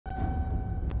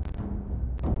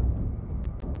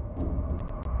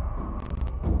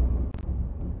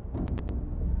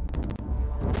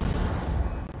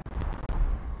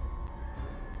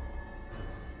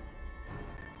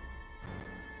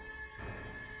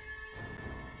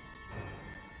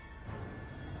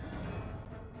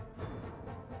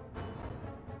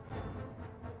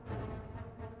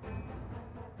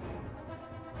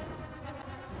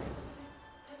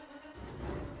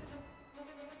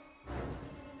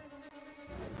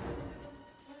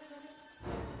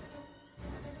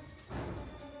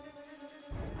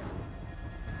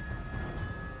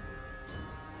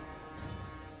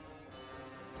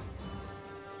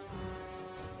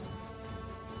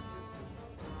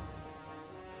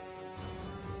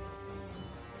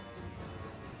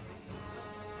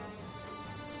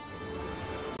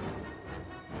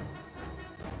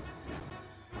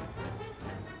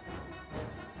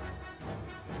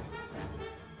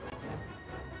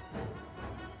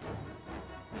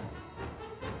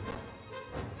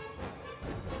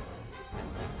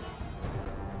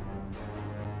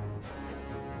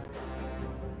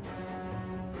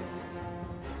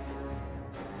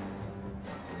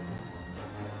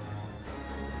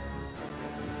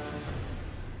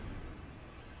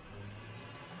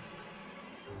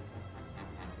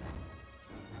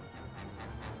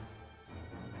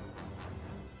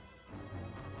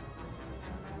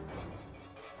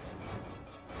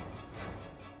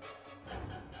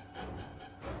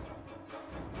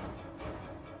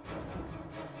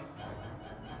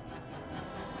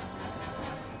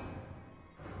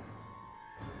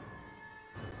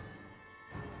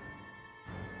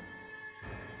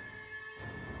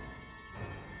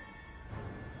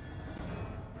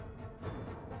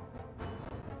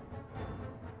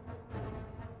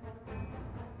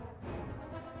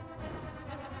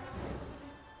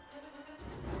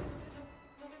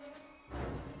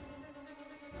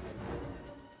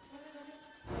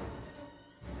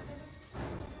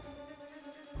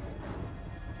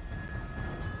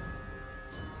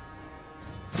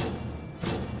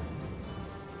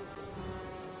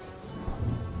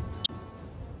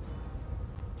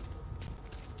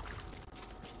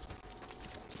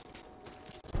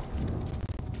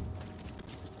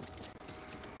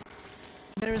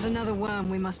There is another worm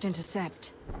we must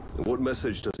intercept. What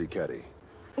message does he carry?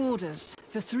 Orders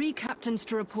for 3 captains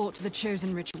to report to the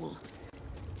chosen ritual.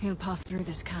 He'll pass through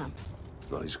this camp.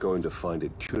 Well, he's going to find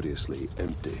it curiously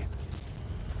empty.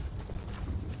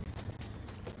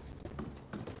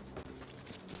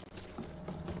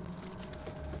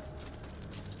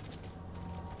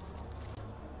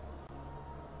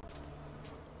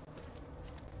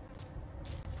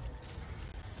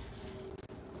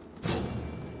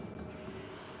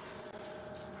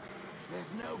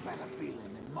 There's no better feeling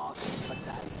than marching for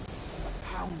days. The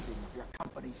pounding of your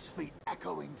company's feet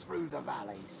echoing through the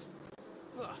valleys.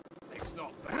 It's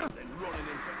not better than running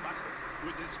into battle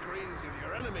with the screams of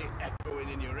your enemy echoing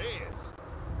in your ears.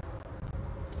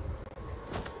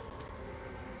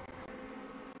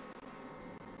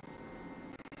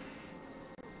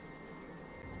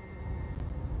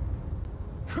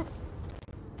 No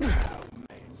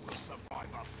man will survive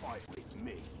a fight with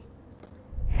me.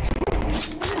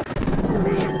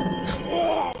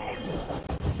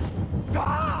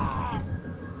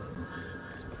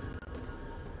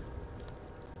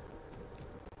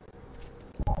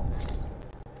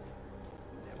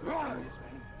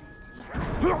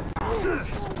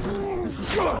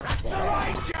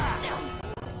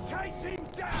 Chase him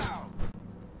down!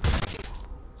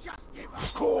 Just give up.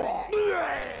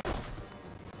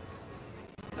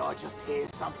 Did I just hear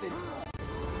something?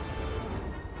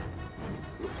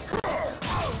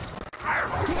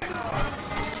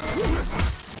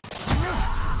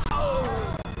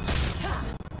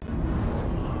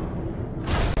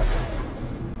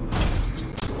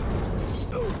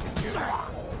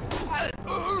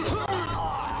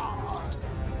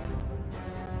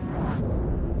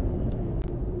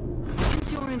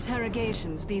 Since your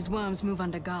interrogations, these worms move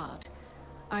under guard.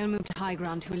 I'll move to high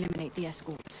ground to eliminate the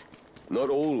escorts. Not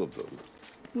all of them.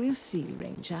 We'll see,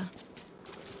 Ranger.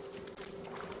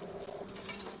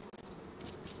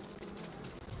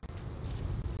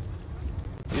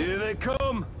 Here they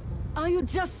come! Are you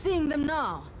just seeing them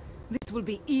now? This will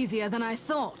be easier than I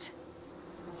thought.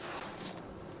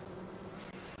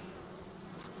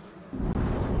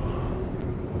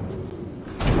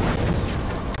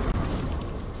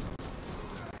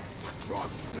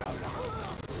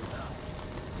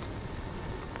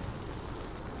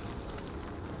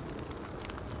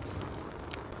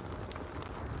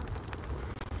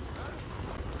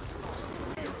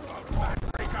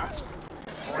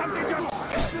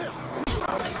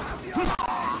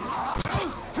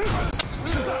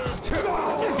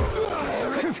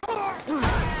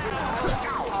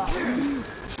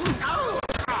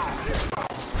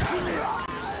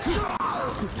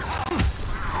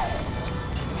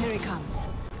 Here he comes.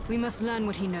 We must learn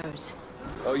what he knows.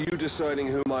 Are you deciding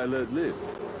whom I let live?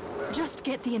 Just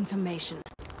get the information.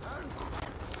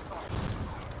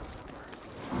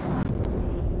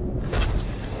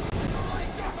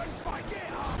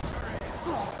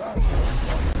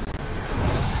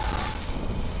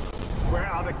 Where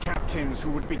are the captains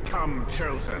who would become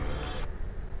chosen?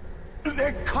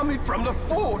 They're coming from the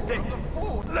fort.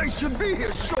 They should be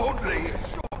here shortly.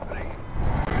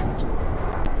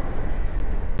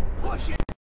 Push it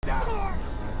down.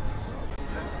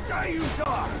 There you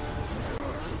are.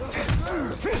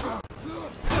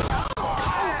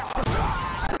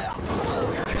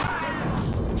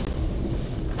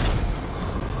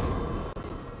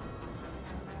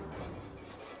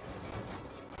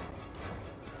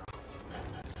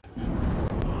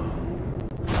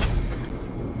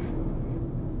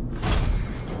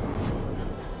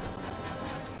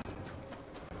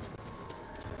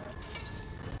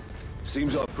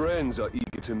 Seems our friends are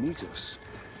eager to meet us.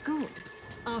 Good.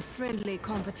 Our friendly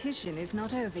competition is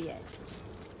not over yet.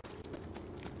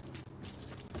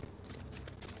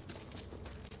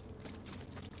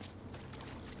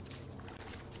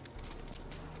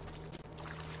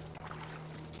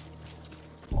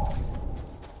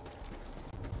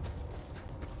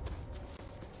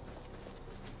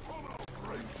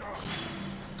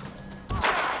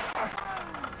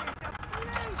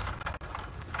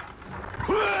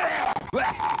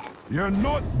 You're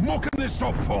not mucking this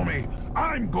up for me.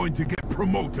 I'm going to get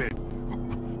promoted.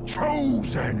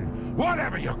 Chosen,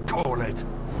 whatever you call it.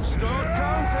 Start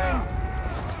counting!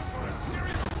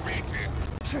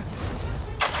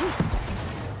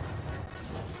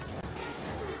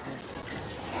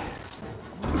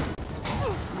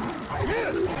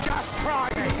 Just try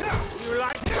it! You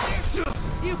like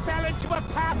it? You fell into a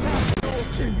pattern! You're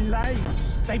too late.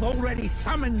 They've already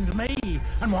summoned me,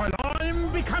 and while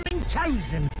I'm becoming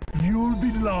chosen, you'll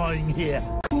be lying here,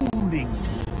 cooling.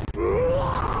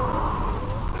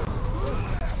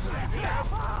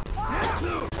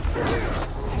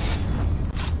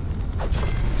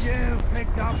 You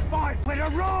picked a fight with the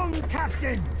wrong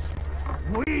captains!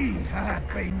 We have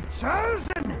been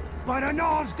chosen by the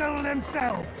Nazgûl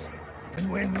themselves!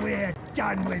 And when we're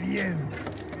done with you,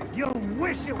 you'll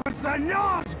wish it was the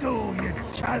Nazgûl you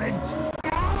challenged!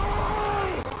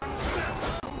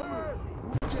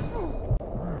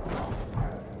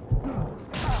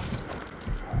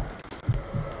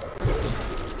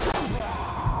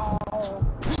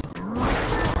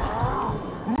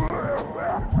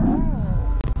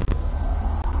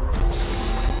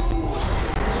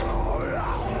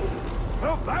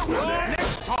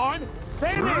 Next time,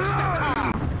 finish the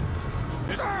car!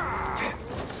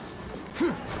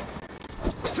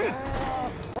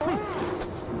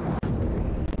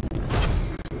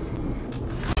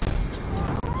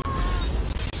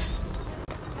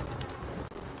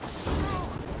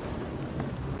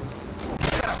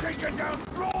 Take it down,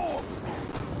 roll!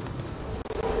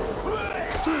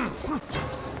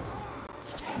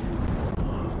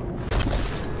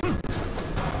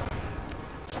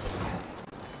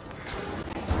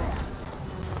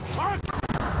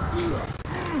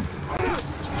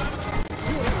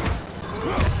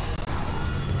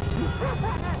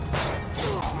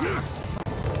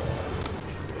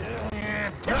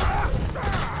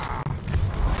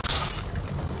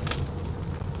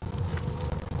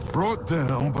 Brought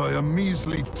down by a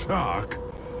measly tark?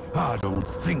 I don't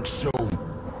think so.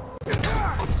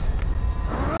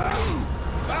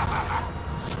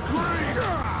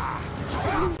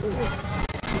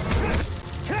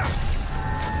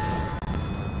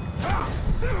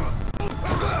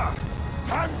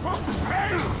 Time for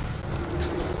pain!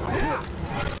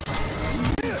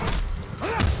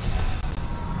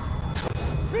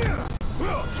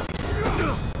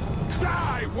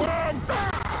 Die, worm!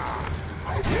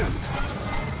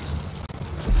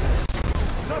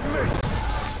 Submit!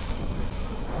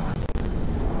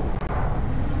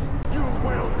 You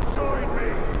will join me!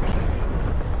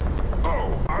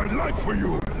 Oh, I'd like for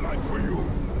you! I'd like for you!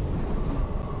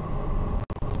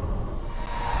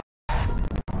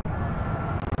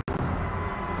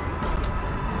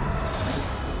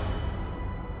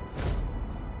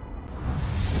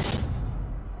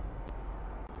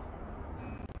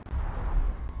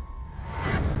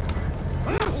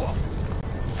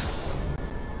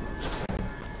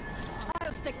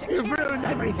 You've ruined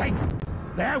everything!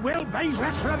 There will be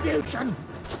retribution!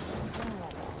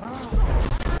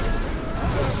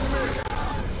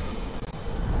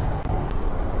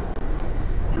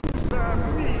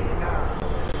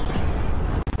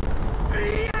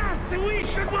 Yes! We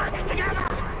should work together!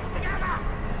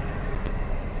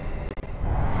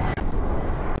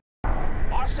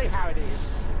 I'll see how it is.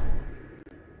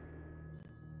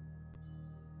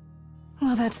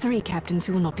 Well, that's 3 captains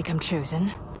who will not become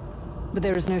chosen. But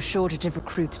there is no shortage of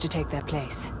recruits to take their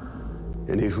place.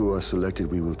 Any who are selected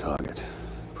we will target.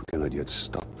 If we cannot yet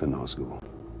stop the Nazgûl,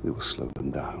 we will slow them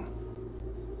down.